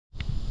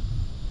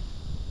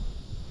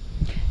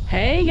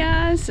Hey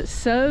guys,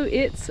 so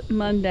it's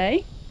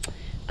Monday.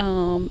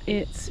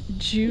 It's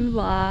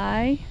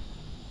July,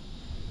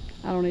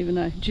 I don't even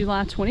know,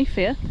 July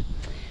 25th.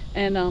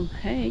 And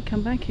hey,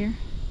 come back here.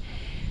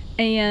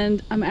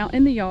 And I'm out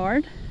in the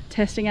yard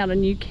testing out a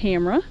new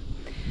camera.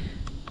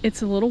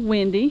 It's a little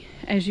windy,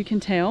 as you can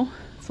tell.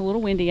 It's a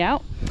little windy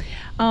out.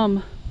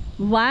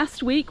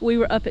 Last week we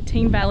were up at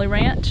Teen Valley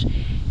Ranch.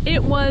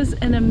 It was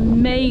an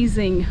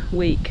amazing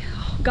week.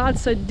 God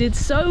did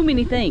so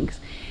many things.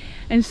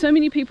 And so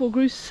many people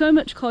grew so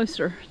much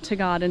closer to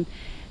God, and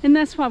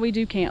that's why we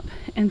do camp.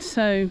 And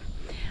so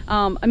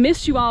I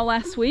missed you all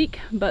last week,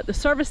 but the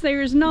service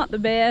there is not the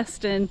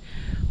best, and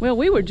well,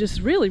 we were just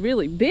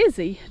really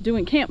busy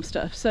doing camp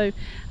stuff, so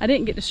I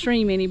didn't get to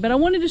stream any, but I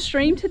wanted to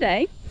stream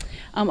today.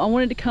 I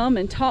wanted to come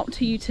and talk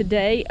to you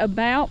today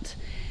about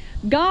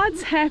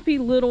God's Happy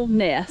Little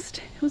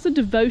Nest. It was a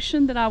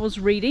devotion that I was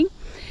reading,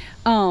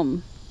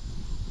 and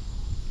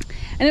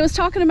it was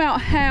talking about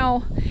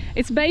how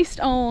it's based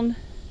on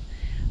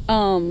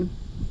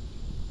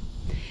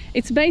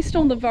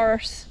the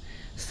verse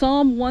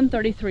Psalm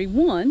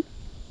 133:1,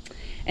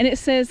 and it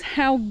says,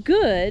 how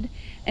good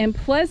and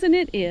pleasant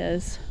it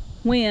is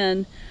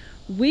when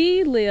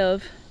we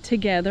live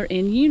together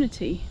in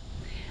unity.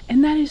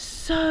 And that is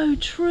so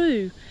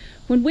true.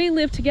 When we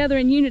live together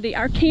in unity,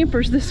 our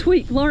campers this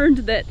week learned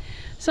that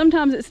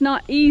sometimes it's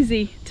not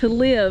easy to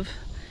live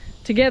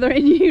together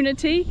in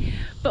unity,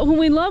 but when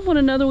we love one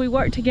another, we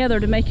work together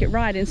to make it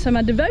right. And so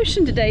my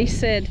devotion today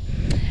said,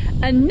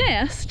 a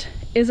nest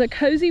is a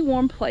cozy,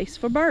 warm place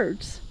for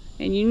birds.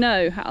 And you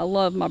know how I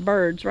love my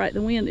birds, right?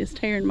 The wind is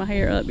tearing my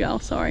hair up, y'all,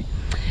 sorry.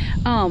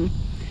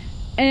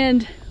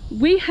 And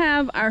we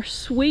have our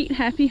sweet,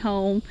 happy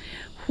home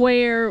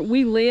where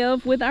we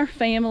live with our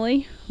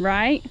family,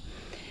 right?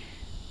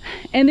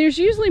 And there's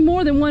usually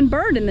more than one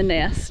bird in the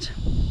nest,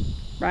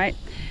 right?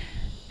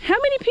 How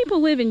many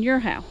people live in your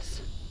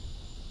house?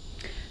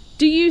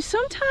 Do you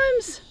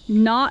sometimes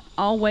not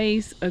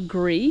always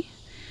agree?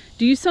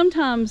 Do you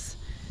sometimes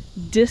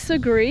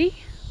disagree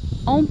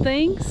on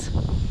things?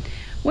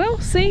 Well,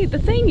 see, the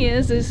thing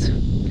is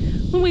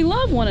when we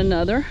love one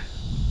another,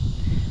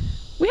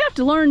 we have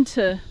to learn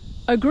to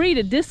agree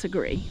to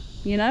disagree,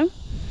 you know?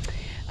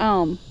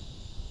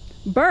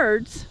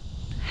 Birds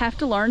have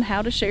to learn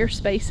how to share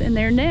space in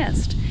their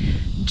nest,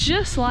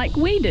 just like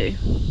we do.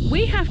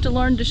 We have to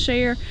learn to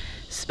share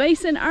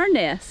space in our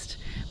nest.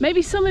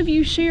 Maybe some of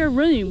you share a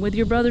room with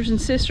your brothers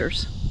and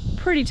sisters.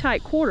 Pretty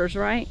tight quarters,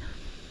 right?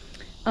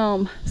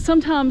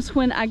 Sometimes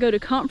when I go to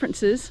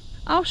conferences,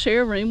 I'll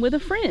share a room with a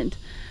friend.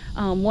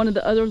 One of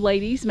the other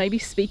ladies may be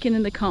speaking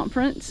in the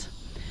conference.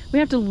 We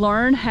have to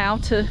learn how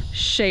to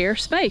share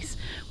space.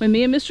 When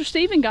me and Mr.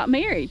 Stephen got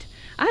married,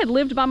 I had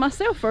lived by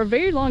myself for a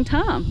very long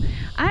time.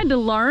 I had to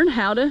learn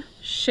how to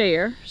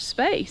share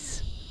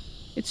space.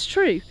 It's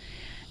true.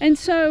 And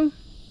so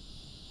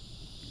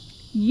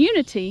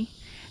unity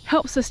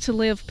helps us to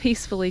live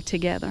peacefully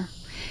together.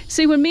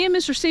 See, when me and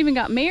Mr. Stephen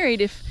got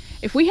married,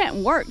 if we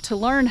hadn't worked to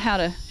learn how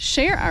to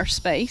share our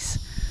space,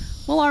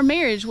 well, our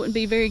marriage wouldn't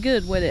be very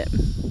good, would it?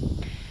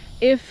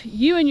 If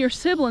you and your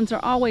siblings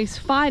are always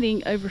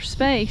fighting over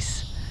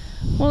space,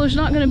 well, there's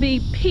not going to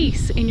be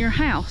peace in your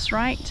house,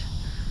 right?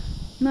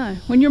 No.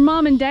 When your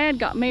mom and dad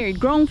got married,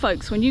 grown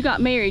folks, when you got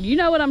married, you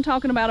know what I'm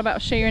talking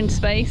about sharing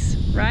space,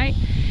 right?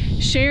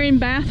 Sharing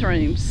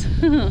bathrooms,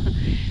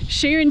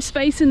 sharing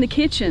space in the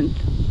kitchen.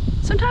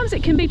 Sometimes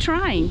it can be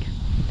trying,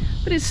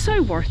 but it's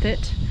so worth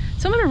it.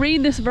 So I'm going to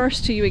read this verse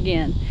to you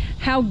again.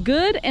 How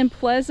good and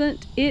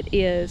pleasant it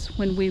is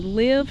when we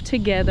live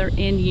together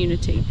in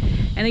unity.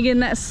 And again,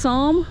 that's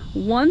Psalm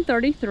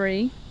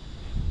 133,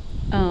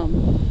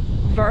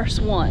 verse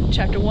 1.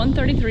 Chapter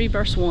 133,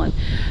 verse 1.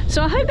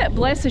 So I hope that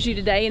blesses you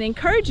today and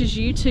encourages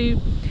you to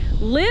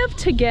live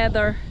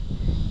together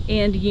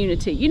in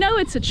unity. You know,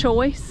 it's a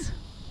choice.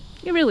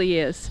 It really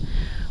is.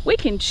 We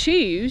can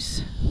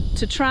choose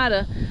to try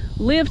to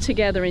live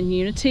together in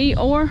unity,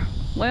 or,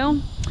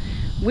 well,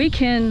 we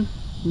can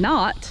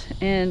not,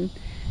 and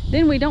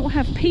then we don't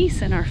have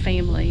peace in our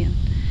family. And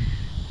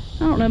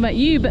I don't know about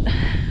you, but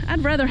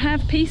I'd rather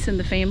have peace in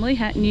the family,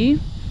 hadn't you?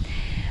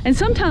 And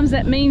sometimes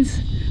that means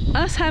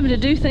us having to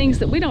do things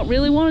that we don't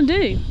really want to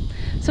do.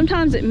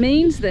 Sometimes it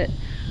means that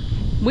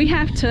we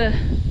have to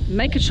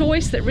make a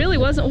choice that really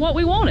wasn't what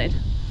we wanted.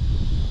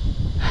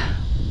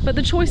 But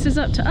the choice is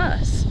up to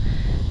us.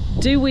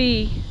 Do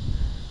we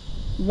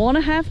want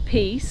to have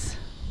peace,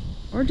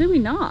 or do we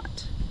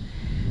not?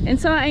 And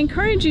so I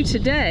encourage you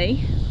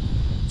today,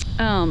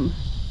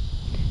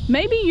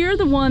 maybe you're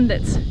the one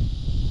that's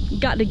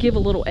got to give a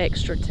little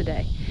extra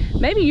today.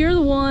 Maybe you're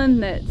the one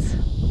that's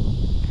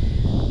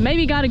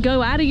maybe got to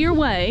go out of your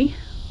way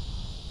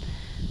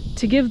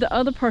to give the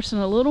other person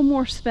a little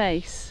more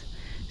space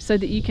so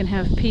that you can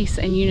have peace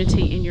and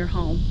unity in your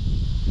home.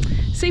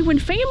 See, when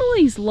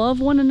families love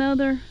one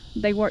another,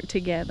 they work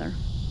together.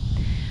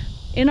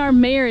 In our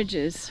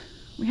marriages,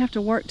 we have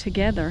to work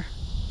together.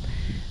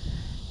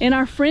 In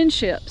our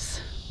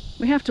friendships,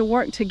 we have to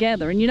work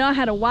together. And you know, I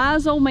had a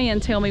wise old man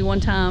tell me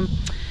one time,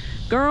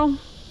 girl,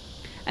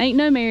 ain't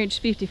no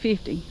marriage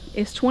 50-50.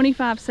 It's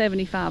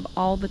 25-75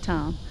 all the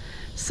time.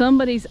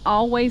 Somebody's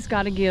always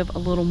got to give a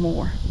little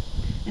more.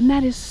 And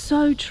that is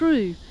so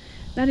true.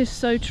 That is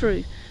so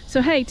true.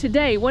 So hey,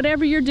 today,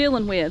 whatever you're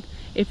dealing with,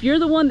 if you're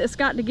the one that's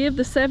got to give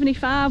the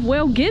 75,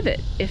 well, give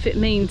it if it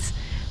means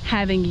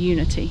having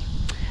unity.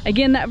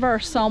 Again, that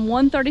verse, Psalm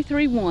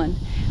 133:1,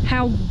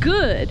 how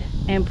good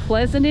and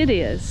pleasant it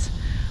is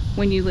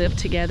when you live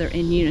together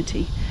in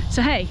unity.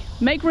 So hey,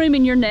 make room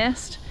in your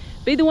nest.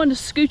 Be the one to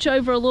scooch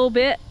over a little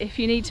bit if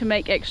you need to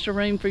make extra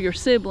room for your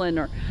sibling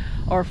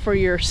or for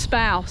your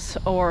spouse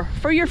or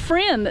for your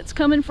friend that's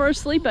coming for a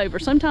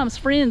sleepover. Sometimes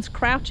friends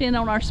crouch in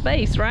on our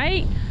space,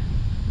 right?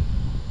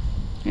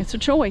 It's a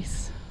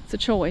choice. It's a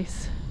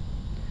choice.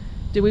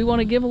 Do we want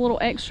to give a little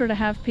extra to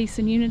have peace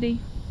and unity?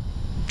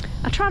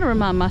 I try to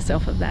remind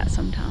myself of that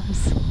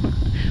sometimes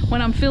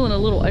when I'm feeling a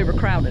little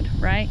overcrowded,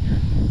 right?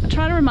 I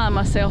try to remind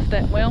myself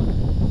that, well,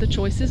 the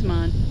choice is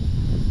mine.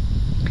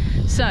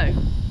 So,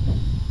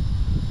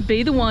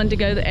 be the one to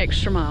go the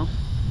extra mile,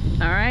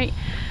 all right?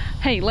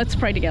 Hey, let's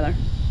pray together.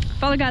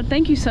 Father God,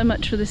 thank you so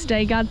much for this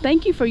day. God,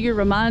 thank you for your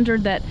reminder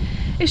that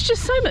it's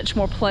just so much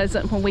more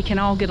pleasant when we can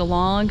all get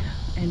along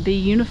and be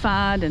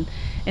unified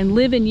and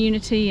live in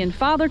unity. And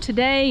Father,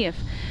 today,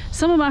 if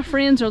some of my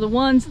friends are the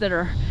ones that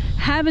are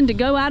having to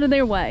go out of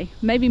their way,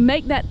 maybe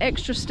make that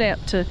extra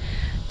step to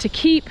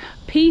keep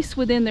peace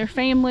within their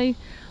family,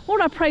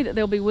 Lord, I pray that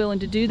they'll be willing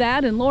to do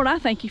that. And Lord, I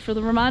thank you for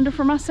the reminder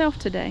for myself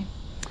today.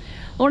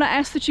 Lord, I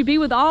ask that you be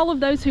with all of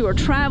those who are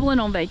traveling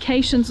on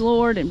vacations,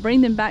 Lord, and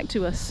bring them back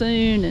to us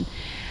soon.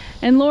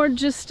 And Lord,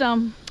 just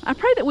I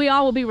pray that we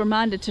all will be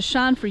reminded to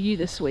shine for you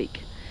this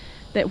week.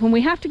 That when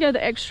we have to go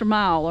the extra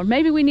mile, or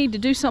maybe we need to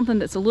do something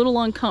that's a little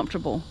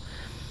uncomfortable,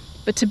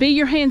 but to be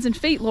your hands and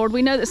feet, Lord,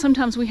 we know that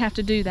sometimes we have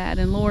to do that.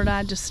 And Lord,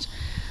 I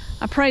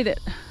pray that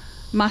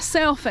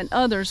myself and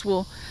others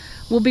will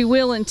be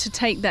willing to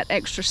take that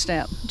extra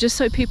step, just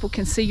so people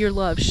can see your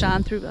love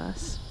shine through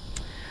us.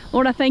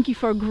 Lord, I thank you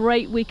for a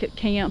great week at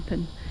camp.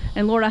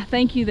 And Lord, I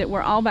thank you that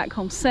we're all back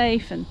home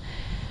safe. And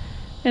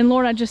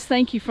Lord, I just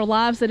thank you for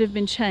lives that have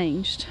been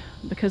changed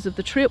because of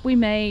the trip we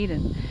made.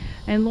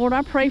 And Lord,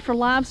 I pray for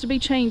lives to be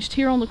changed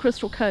here on the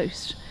Crystal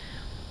Coast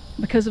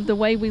because of the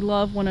way we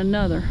love one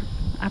another.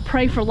 I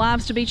pray for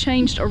lives to be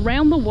changed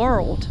around the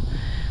world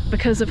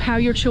because of how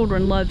your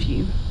children love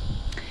you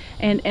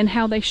and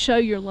how they show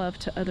your love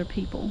to other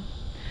people.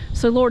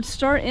 So Lord,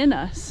 stir in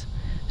us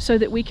so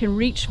that we can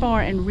reach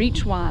far and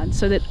reach wide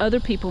so that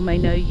other people may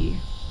know you.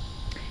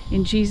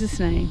 In Jesus'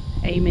 name,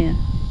 amen.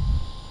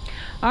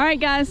 All right,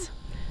 guys,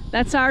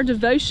 that's our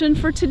devotion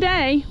for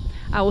today.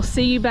 I will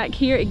see you back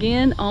here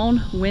again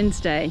on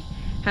Wednesday.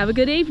 Have a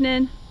good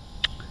evening.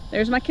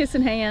 There's my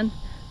kissing hand.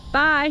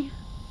 Bye.